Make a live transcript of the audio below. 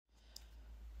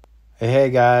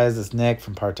Hey guys, it's Nick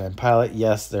from Part-Time Pilot.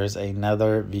 Yes, there's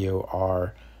another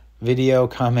VOR video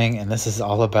coming, and this is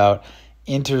all about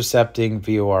intercepting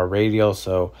VOR radial.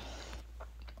 So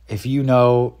if you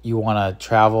know you want to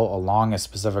travel along a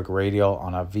specific radial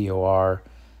on a VOR,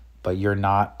 but you're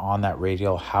not on that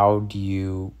radial, how do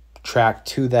you track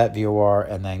to that VOR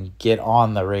and then get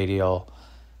on the radial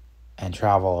and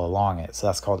travel along it? So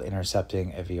that's called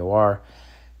intercepting a VOR.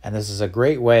 And this is a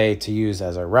great way to use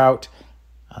as a route.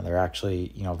 They're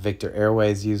actually, Victor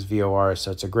Airways use VOR,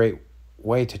 so it's a great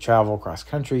way to travel across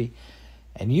country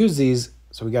and use these.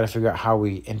 So we got to figure out how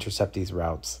we intercept these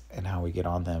routes and how we get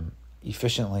on them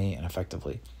efficiently and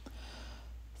effectively.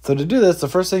 So to do this, the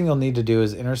first thing you'll need to do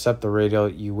is intercept the radial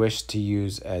you wish to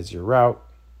use as your route.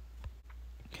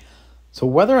 So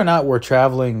whether or not we're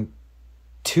traveling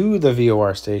to the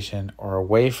VOR station or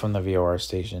away from the VOR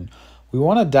station, we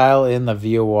want to dial in the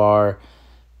VOR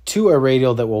to a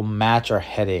radial that will match our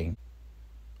heading.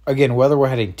 Again, whether we're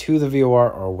heading to the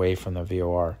VOR or away from the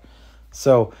VOR.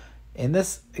 So in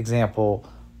this example,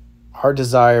 our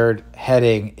desired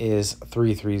heading is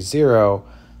 330.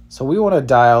 So we want to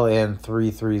dial in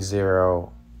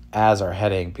 330 as our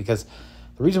heading, because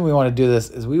the reason we want to do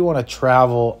this is we want to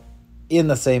travel in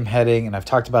the same heading, and I've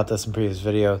talked about this in previous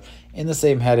videos, in the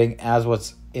same heading as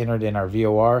what's entered in our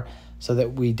VOR, so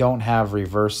that we don't have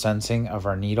reverse sensing of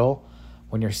our needle.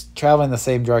 When you're traveling the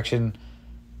same direction,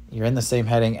 you're in the same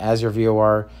heading as your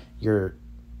VOR, your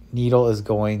needle is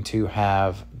going to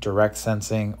have direct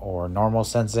sensing or normal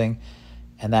sensing.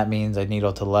 And that means a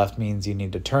needle to the left means you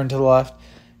need to turn to the left,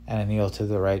 and a needle to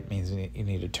the right means you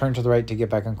need to turn to the right to get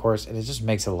back on course. And it just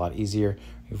makes it a lot easier.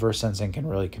 Reverse sensing can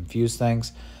really confuse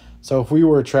things. So if we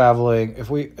were traveling,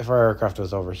 if our aircraft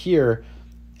was over here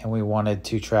and we wanted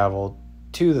to travel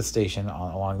to the station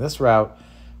along this route,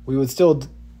 we would still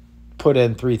put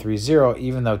in 330,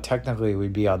 even though technically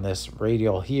we'd be on this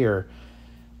radial here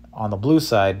on the blue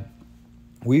side.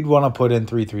 We'd want to put in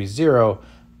 330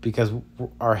 because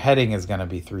our heading is going to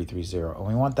be 330, and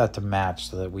we want that to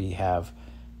match so that we have,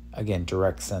 again,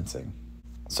 direct sensing.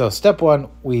 So step one,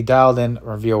 we dialed in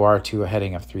our VOR to a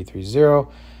heading of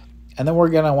 330, and then we're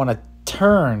going to want to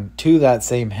turn to that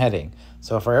same heading.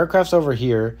 So if our aircraft's over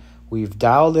here, we've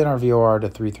dialed in our VOR to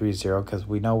 330 because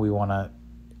we know we want to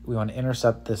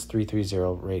intercept this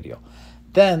 330 radial.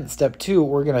 Then step two,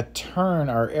 we're going to turn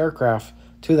our aircraft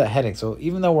to that heading. So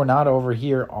even though we're not over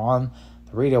here on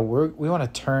the radial, we want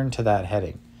to turn to that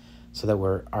heading so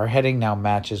that our heading now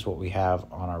matches what we have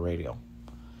on our radial.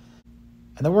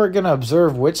 And then we're going to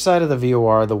observe which side of the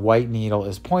VOR the white needle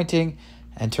is pointing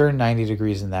and turn 90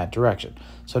 degrees in that direction.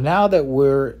 So now that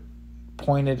we're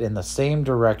pointed in the same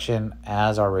direction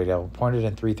as our radial, pointed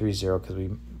in 330 because we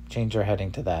change our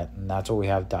heading to that, and that's what we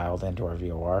have dialed into our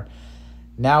VOR.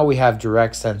 Now we have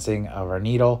direct sensing of our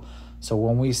needle. So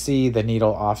when we see the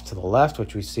needle off to the left,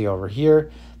 which we see over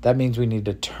here, that means we need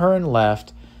to turn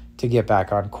left to get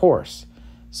back on course.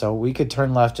 So we could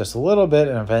turn left just a little bit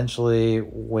and eventually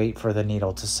wait for the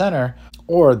needle to center.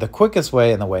 Or the quickest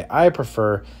way, and the way I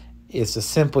prefer, is to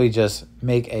simply just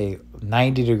make a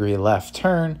 90-degree left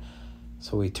turn.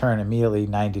 So we turn immediately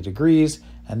 90 degrees,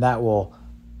 and that will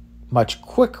much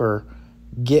quicker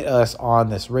get us on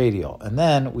this radial. And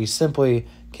then we simply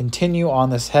continue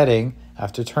on this heading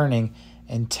after turning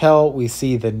until we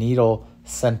see the needle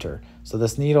center. So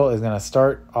this needle is going to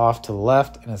start off to the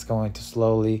left, and it's going to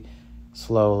slowly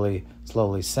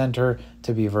center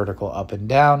to be vertical up and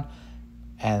down.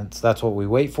 And so that's what we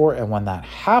wait for. And when that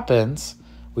happens,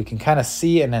 we can kind of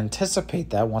see and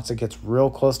anticipate that once it gets real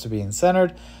close to being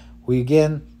centered, we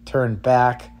again turn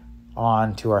back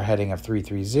on to our heading of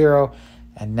 330,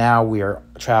 and now we are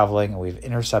traveling and we've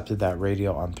intercepted that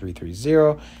radial on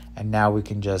 330, and now we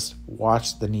can just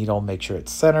watch the needle, make sure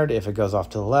it's centered. If it goes off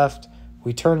to the left,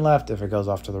 we turn left. If it goes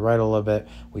off to the right a little bit,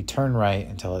 we turn right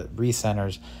until it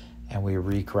recenters, and we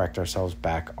recorrect ourselves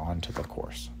back onto the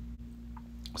course.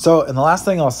 So, and the last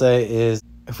thing I'll say is,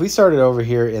 if we started over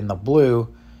here in the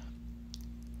blue,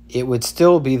 it would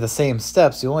still be the same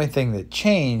steps. The only thing that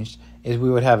changed is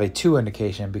we would have a 2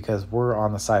 indication because we're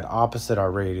on the side opposite our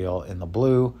radial in the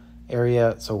blue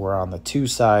area. So we're on the 2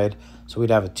 side. So we'd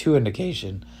have a 2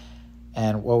 indication.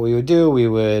 And what we would do, we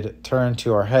would turn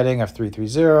to our heading of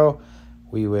 330.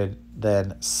 We would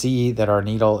then see that our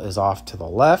needle is off to the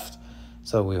left.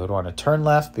 So we would want to turn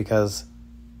left because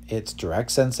it's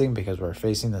direct sensing, because we're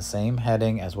facing the same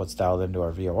heading as what's dialed into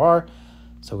our VOR.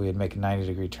 So we would make a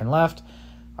 90-degree turn left.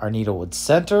 Our needle would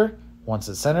center. Once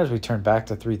it centers, we turn back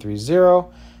to 330,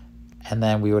 and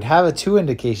then we would have a 2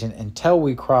 indication until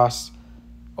we cross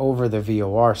over the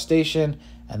VOR station,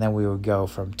 and then we would go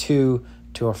from 2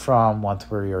 to to or from once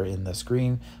we're in the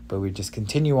screen, but we just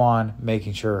continue on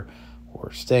making sure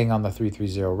we're staying on the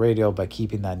 330 radial by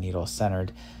keeping that needle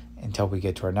centered until we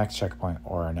get to our next checkpoint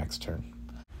or our next turn.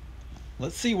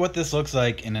 Let's see what this looks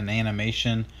like in an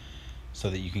animation so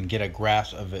that you can get a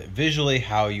grasp of it visually,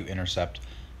 how you intercept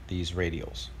these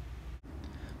radials.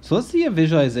 So let's see a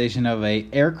visualization of an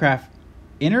aircraft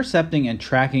intercepting and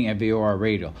tracking a VOR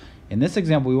radial. In this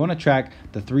example, we want to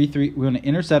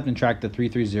intercept and track the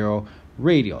 330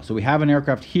 radial. So we have an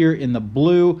aircraft here in the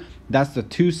blue. That's the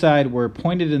to side. We're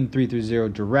pointed in the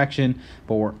 330 direction,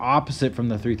 but we're opposite from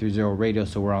the 330 radial.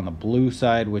 So we're on the blue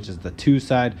side, which is the to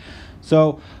side.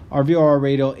 So our VOR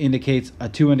radial indicates a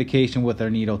to indication with our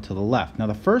needle to the left. Now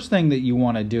the first thing that you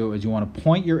want to do is you want to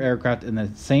point your aircraft in the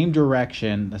same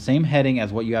direction, the same heading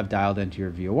as what you have dialed into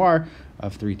your VOR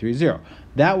of 330.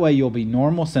 That way you'll be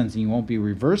normal sensing, you won't be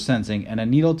reverse sensing, and a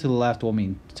needle to the left will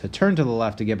mean to turn to the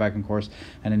left to get back on course,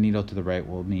 and a needle to the right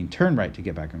will mean turn right to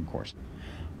get back on course.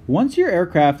 Once your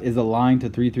aircraft is aligned to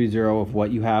 330 of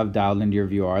what you have dialed into your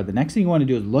VOR, the next thing you want to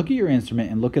do is look at your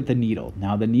instrument and look at the needle.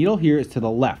 Now the needle here is to the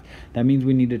left. That means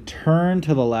we need to turn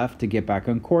to the left to get back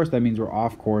on course. That means we're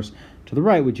off course to the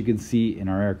right, which you can see in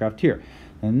our aircraft here.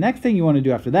 And the next thing you want to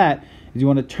do after that is you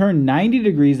want to turn 90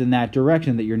 degrees in that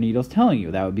direction that your needle's telling you.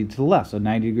 That would be to the left. So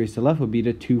 90 degrees to the left would be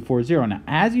to 240. Now,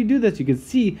 as you do this, you can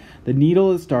see the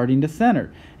needle is starting to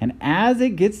center. And as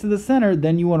it gets to the center,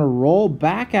 then you want to roll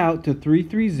back out to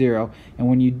 330. And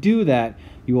when you do that,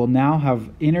 you will now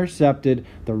have intercepted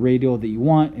the radial that you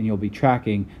want, and you'll be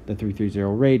tracking the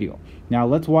 330 radial. Now,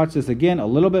 let's watch this again a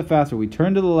little bit faster. We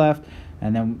turn to the left,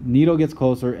 and then needle gets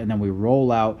closer, and then we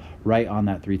roll out right on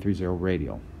that 330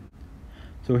 radial.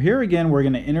 So here again, we're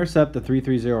going to intercept the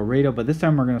 330 radial, but this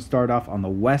time we're going to start off on the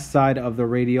west side of the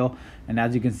radial. And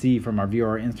as you can see from our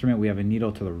VOR instrument, we have a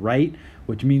needle to the right,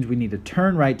 which means we need to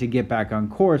turn right to get back on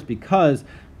course because,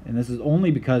 and this is only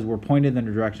because we're pointed in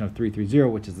the direction of 330,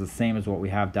 which is the same as what we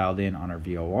have dialed in on our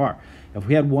VOR. If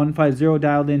we had 150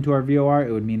 dialed into our VOR,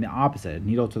 it would mean the opposite. A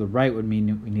needle to the right would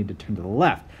mean we need to turn to the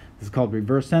left. This is called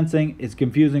reverse sensing. It's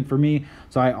confusing for me,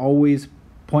 so I always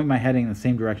point my heading in the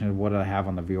same direction as what I have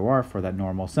on the VOR for that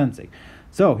normal sensing.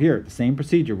 So here, the same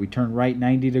procedure. We turn right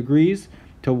 90 degrees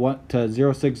to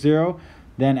 060.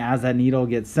 Then as that needle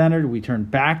gets centered, we turn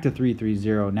back to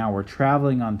 330. Now we're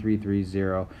traveling on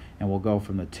 330, and we'll go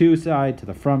from the to side to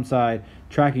the from side,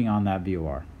 tracking on that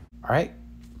VOR. All right.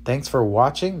 Thanks for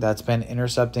watching. That's been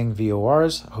Intercepting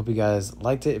VORs. I hope you guys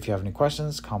liked it. If you have any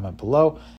questions, comment below.